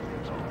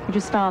 We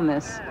just found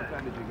this.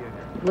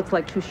 It looks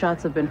like 2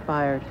 shots have been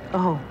fired.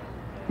 Oh,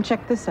 and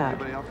check this out.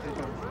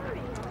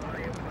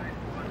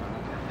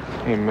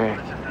 Hey, Mick.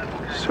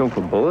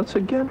 Silver bullets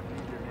again?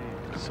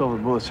 Silver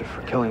bullets are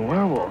for killing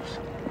werewolves.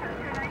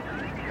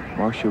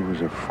 Marcia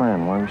was her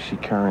friend. Why was she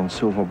carrying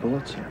silver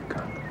bullets in her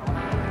gun?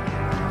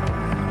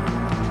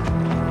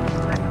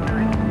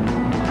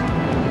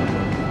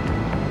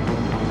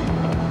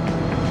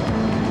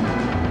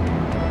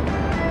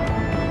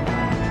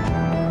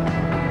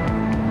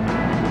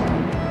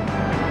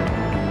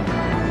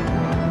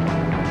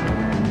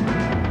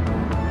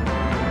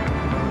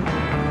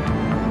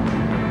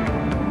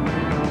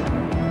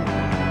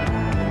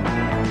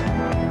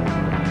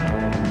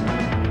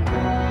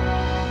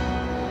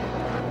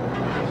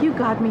 You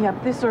got me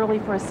up this early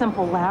for a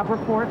simple lab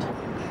report?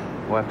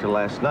 Well, after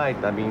last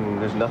night, I mean,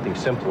 there's nothing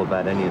simple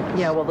about any of this.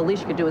 Yeah, well, the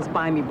least you could do is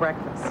buy me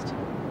breakfast.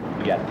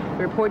 Yeah.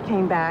 The report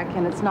came back,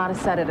 and it's not a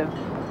sedative.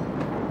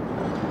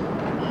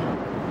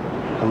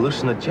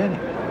 Hallucinogenic.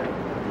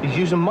 He's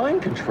using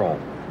mind control.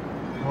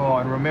 Oh,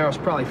 and Romero's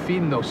probably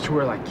feeding those to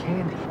her like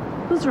candy.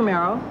 Who's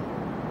Romero?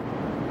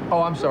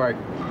 Oh, I'm sorry.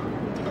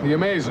 The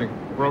amazing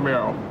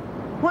Romero.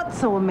 What's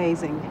so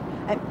amazing?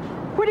 And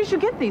where did you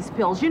get these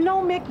pills? You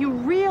know, Mick, you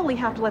really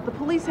have to let the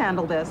police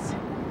handle this.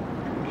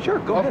 Sure,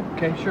 go ahead.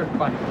 Okay, sure,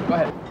 fine. Go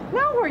ahead.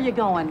 Now where are you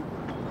going?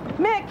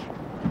 Mick!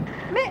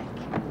 Mick!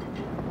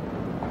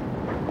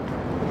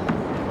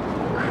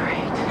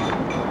 Great.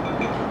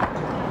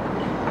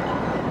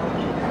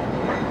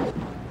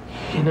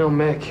 You know,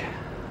 Mick,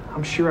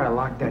 I'm sure I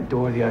locked that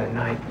door the other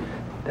night.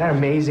 That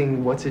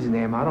amazing, what's his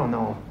name? I don't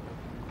know.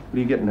 What are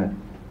you getting at?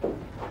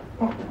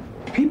 Well,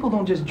 people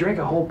don't just drink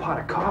a whole pot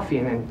of coffee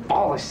and then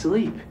fall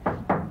asleep.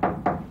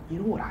 You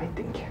know what I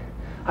think?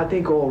 I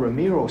think old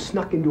Ramiro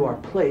snuck into our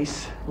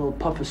place. A little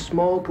puff of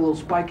smoke, a little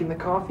spike in the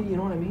coffee, you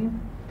know what I mean?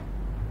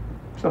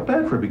 It's not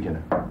bad for a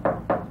beginner.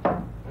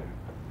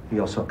 He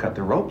also cut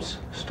the ropes,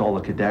 stole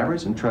the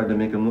cadavers, and tried to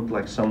make him look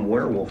like some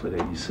werewolf at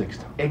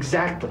 86th.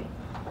 Exactly.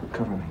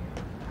 Cover me.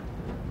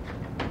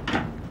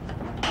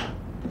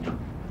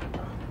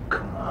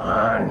 Come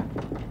on.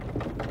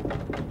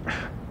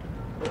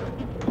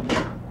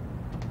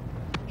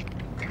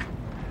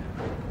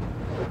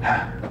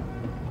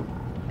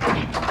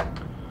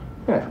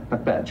 Yeah,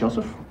 not bad,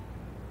 Joseph.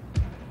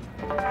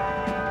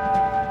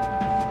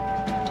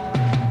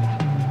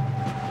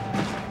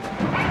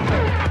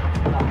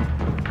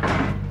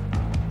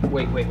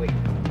 Wait.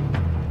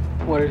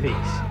 What are these?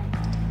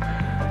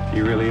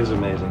 He really is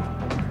amazing.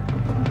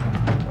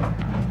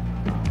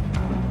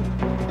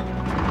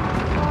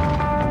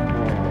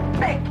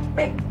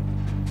 Hey,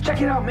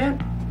 check it out, man.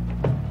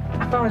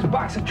 I found his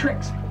box of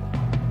tricks.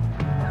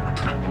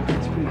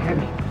 It's pretty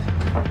heavy.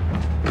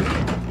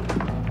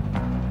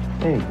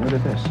 Hey, look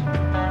at this.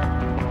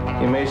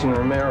 The amazing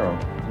Romero.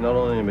 He's not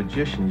only a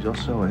magician, he's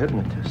also a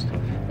hypnotist.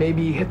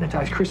 Maybe he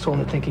hypnotized Crystal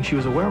into thinking she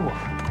was a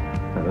werewolf.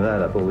 None of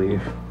that, I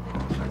believe.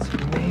 That's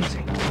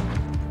amazing.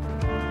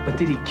 But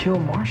did he kill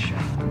Marcia?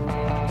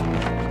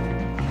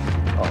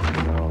 Oh,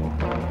 no.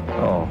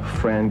 Oh,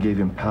 Fran gave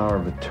him power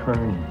of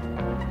attorney.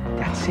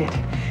 That's it.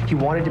 He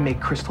wanted to make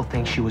Crystal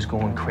think she was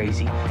going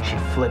crazy.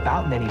 She'd flip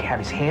out, and then he'd have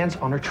his hands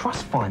on her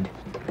trust fund.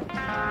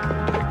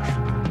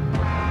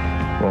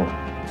 Well,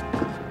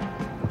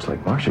 looks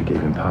like Marcia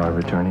gave him power of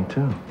attorney,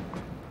 too.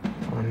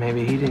 Well,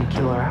 maybe he didn't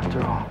kill her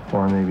after all.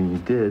 Or maybe he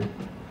did,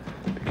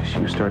 because she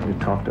was starting to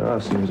talk to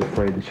us, and he was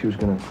afraid that she was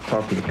going to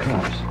talk to the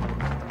cops.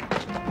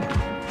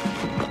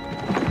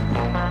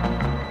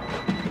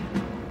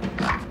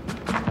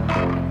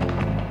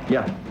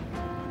 Yeah.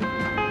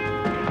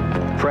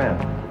 Fran.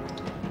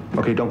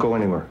 Okay, don't go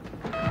anywhere.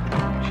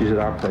 She's at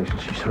our place and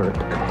she's hurt.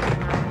 Come on.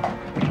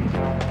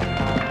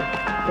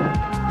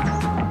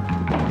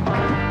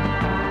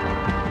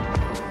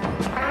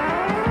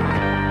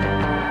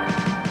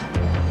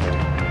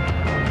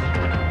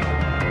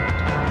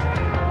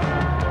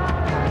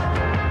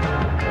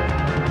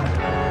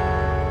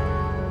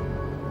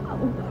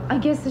 I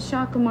guess the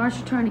shock of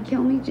Marcia trying to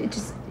kill me,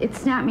 it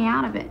snapped me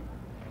out of it.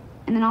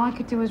 And then all I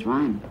could do was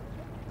run.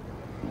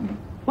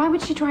 Why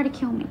would she try to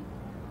kill me?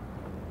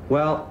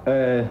 Well,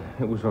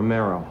 it was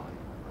Romero.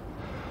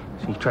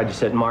 So he tried to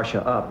set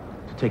Marcia up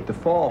to take the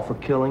fall for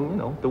killing, you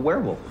know, the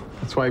werewolf.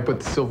 That's why he put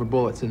the silver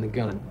bullets in the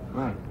gun.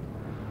 Right.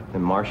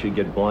 And Marcia'd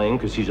get blamed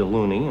because she's a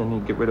loony, and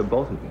he'd get rid of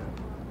both of you.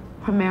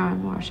 Romero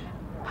and Marcia.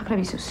 How could I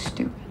be so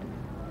stupid?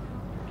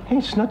 Hey,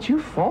 it's not your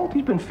fault.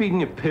 He's been feeding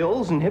you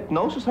pills and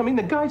hypnosis. I mean,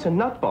 the guy's a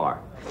nut bar.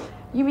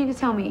 You mean to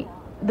tell me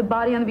the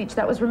body on the beach,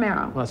 that was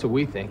Romero? Well, that's what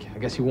we think. I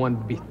guess he wanted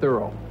to be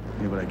thorough.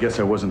 Yeah, but I guess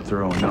I wasn't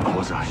thorough enough,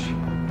 was I?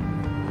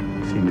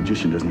 See, a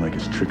magician doesn't like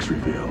his tricks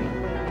revealed.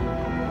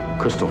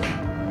 Crystal,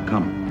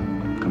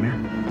 come. Come here.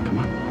 Come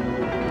on.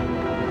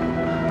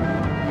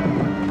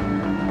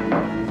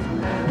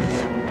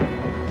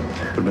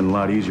 Would have been a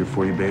lot easier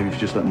for you, baby, if you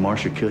just let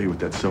Marcia kill you with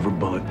that silver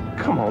bullet.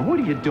 Come on, what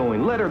are you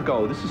doing? Let her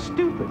go. This is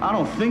stupid. I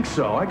don't think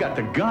so. I got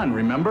the gun,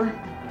 remember?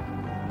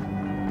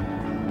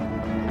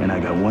 And I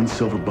got one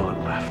silver bullet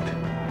left.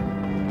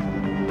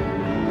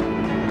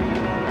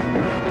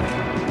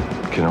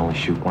 Can only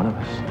shoot one of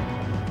us.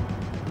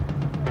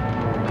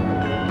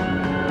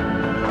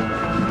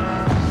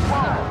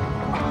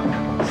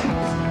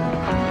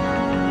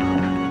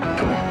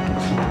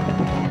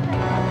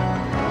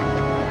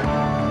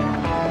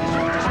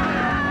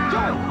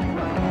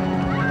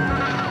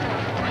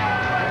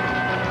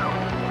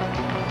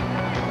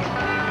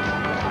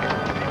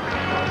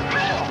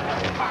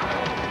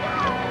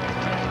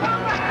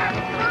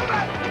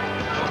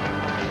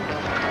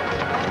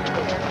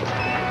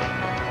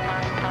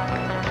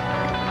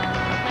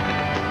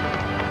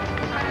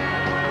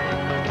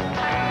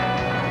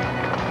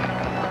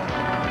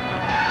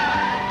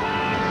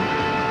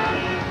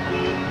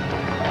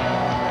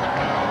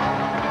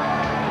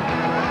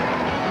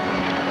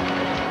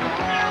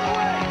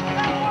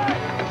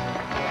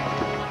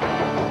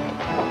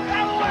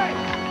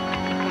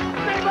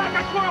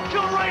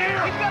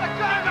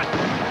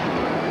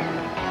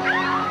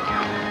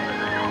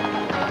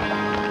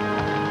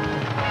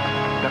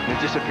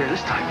 Disappear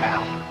this time,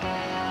 pal.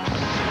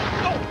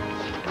 Oh!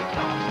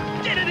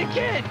 Did it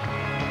again!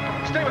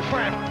 Stay with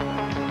Fran.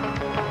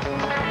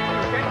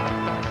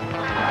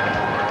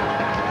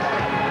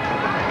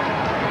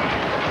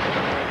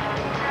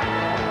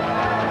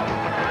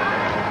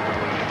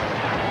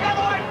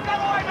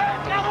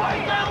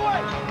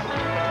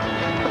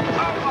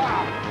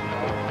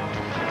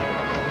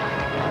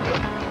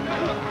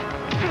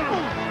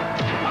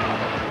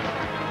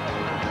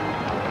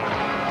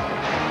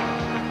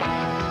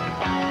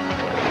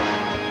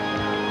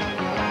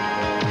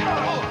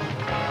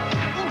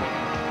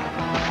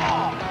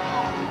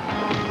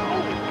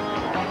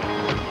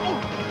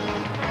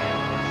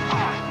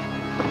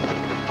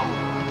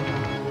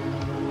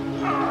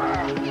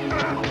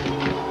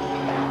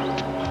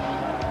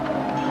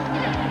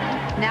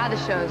 Now the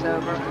show's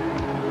over.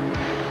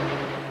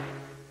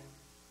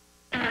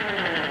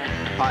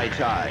 High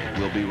Tide.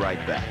 We'll be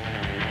right back.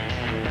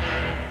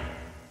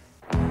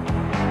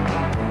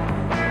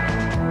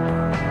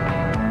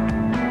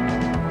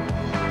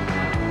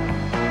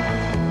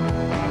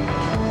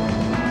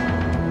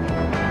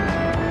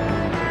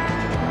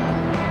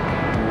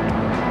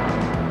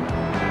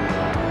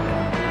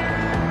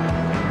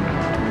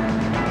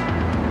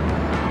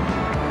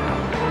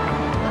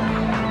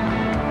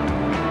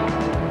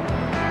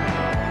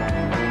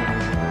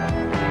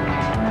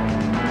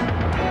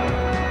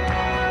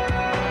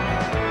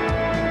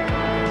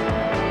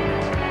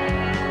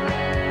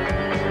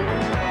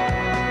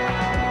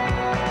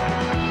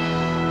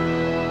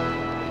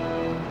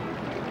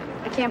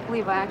 can't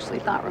believe I actually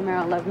thought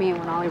Romero loved me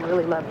when all he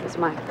really loved was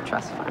my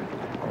trust fund.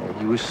 Oh,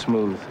 he was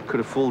smooth. Could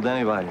have fooled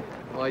anybody.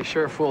 Well, he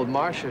sure fooled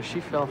Marcia. She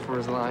fell for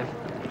his line.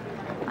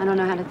 I don't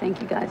know how to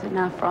thank you guys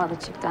enough for all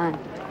that you've done.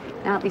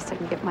 Now at least I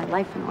can get my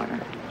life in order.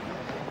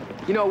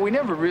 You know, we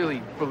never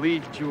really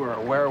believed you were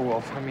a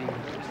werewolf. I mean,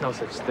 there's no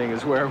such thing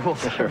as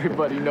werewolves.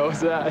 Everybody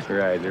knows that.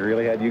 Right, they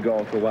really had you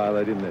going for a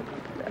while, didn't it?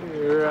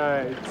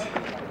 Right.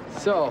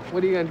 So,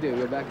 what are you gonna do?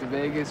 Go back to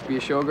Vegas, be a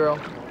showgirl?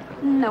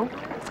 No.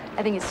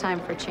 I think it's time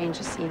for a change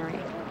of scenery.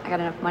 I got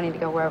enough money to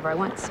go wherever I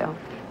want, so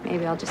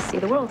maybe I'll just see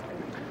the world.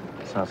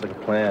 Sounds like a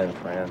plan,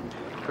 Fran.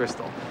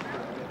 Crystal.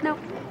 No,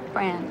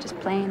 Fran, just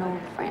plain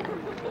old Fran.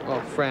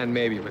 Well, Fran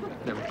maybe, but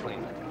never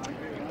plain.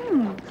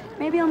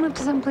 Maybe I'll move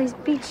to someplace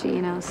beachy,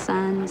 you know,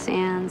 sun,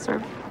 sand,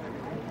 surf.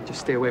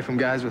 Just stay away from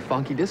guys with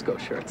funky disco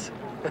shirts.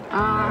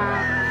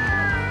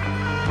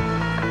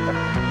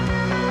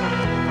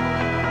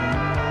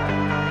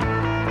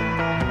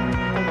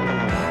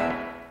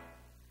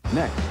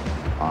 Next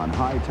on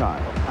High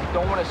Tide. I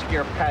don't want to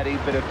scare Patty,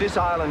 but if this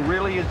island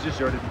really is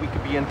deserted, we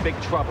could be in big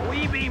trouble.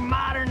 We be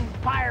modern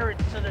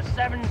pirates of the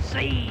seven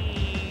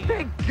seas.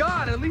 Thank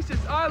God, at least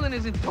this island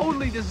isn't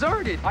totally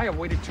deserted. I have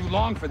waited too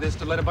long for this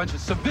to let a bunch of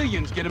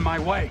civilians get in my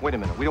way. Wait a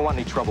minute, we don't want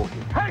any trouble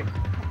here. Hey,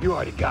 you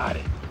already got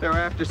it. They're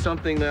after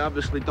something they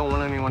obviously don't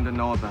want anyone to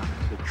know about.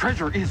 The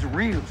treasure is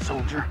real,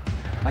 soldier.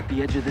 Like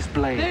the edge of this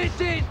blade.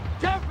 This is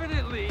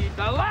definitely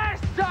the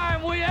last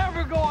time we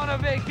ever go on a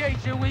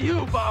vacation with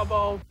you,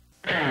 Bobo.